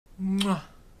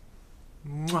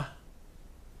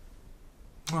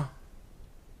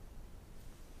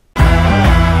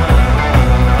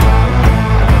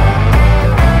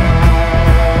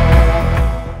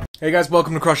Hey guys,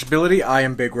 welcome to Crushability. I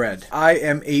am Big Red. I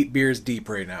am 8 beers deep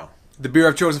right now. The beer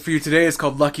I've chosen for you today is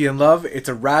called Lucky in Love. It's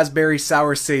a raspberry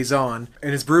sour saison,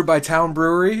 and it's brewed by Town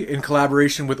Brewery in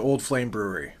collaboration with Flame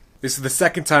Brewery. This is the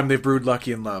second time they've brewed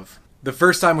Lucky in Love. The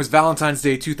first time was Valentine's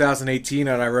Day 2018,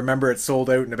 and I remember it sold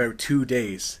out in about 2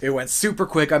 days. It went super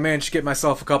quick. I managed to get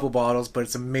myself a couple bottles, but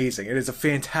it's amazing. It is a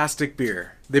fantastic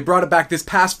beer. They brought it back this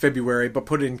past February, but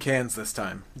put it in cans this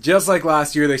time. Just like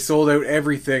last year, they sold out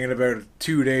everything in about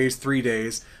 2 days, 3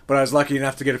 days, but I was lucky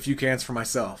enough to get a few cans for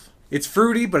myself. It's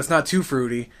fruity, but it's not too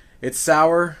fruity. It's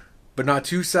sour, but not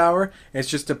too sour, and it's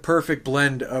just a perfect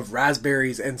blend of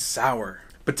raspberries and sour.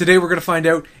 But today we're going to find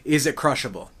out, is it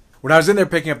crushable? When I was in there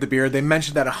picking up the beer, they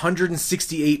mentioned that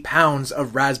 168 pounds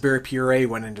of raspberry puree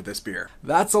went into this beer.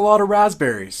 That's a lot of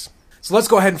raspberries. So let's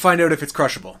go ahead and find out if it's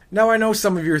crushable. Now I know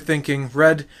some of you are thinking,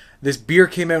 Red, this beer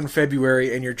came out in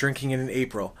February and you're drinking it in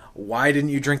April. Why didn't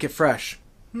you drink it fresh?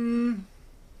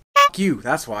 F*** you,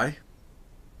 that's why.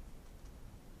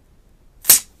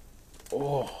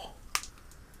 Oh.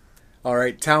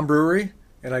 Alright, Town Brewery,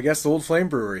 and I guess Old Flame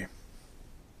Brewery.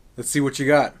 Let's see what you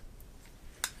got.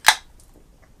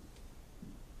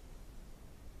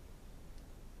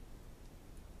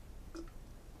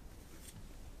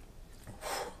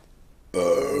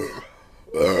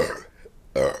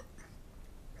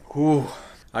 Ooh,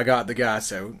 I got the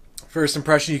gas out. First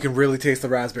impression, you can really taste the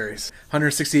raspberries.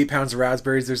 168 pounds of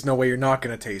raspberries, there's no way you're not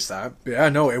going to taste that. Yeah,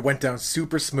 no, it went down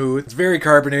super smooth. It's very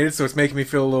carbonated, so it's making me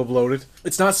feel a little bloated.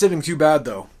 It's not sitting too bad,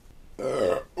 though.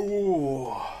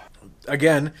 Ooh.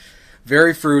 Again,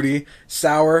 very fruity.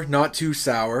 Sour, not too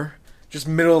sour. Just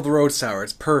middle of the road sour.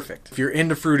 It's perfect. If you're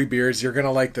into fruity beers, you're going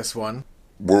to like this one.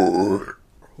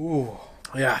 Ooh.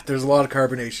 Yeah, there's a lot of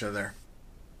carbonation in there.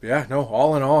 Yeah, no,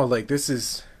 all in all, like,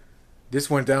 this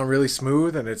went down really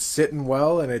smooth, and it's sitting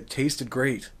well, and it tasted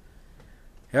great.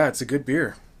 Yeah, it's a good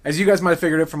beer. As you guys might have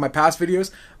figured out from my past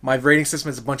videos, my rating system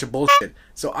is a bunch of bullshit.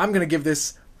 So I'm going to give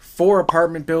this 4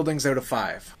 apartment buildings out of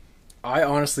 5. I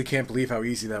honestly can't believe how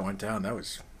easy that went down. That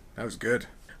was good.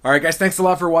 Alright guys, thanks a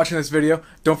lot for watching this video.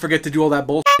 Don't forget to do all that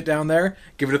bullshit down there.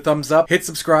 Give it a thumbs up, hit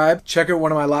subscribe, check out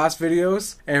one of my last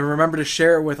videos, and remember to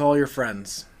share it with all your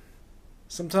friends.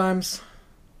 Sometimes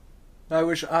I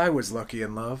wish I was lucky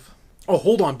in love. Oh,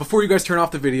 hold on. Before you guys turn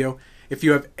off the video, if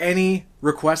you have any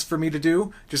requests for me to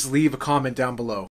do, just leave a comment down below.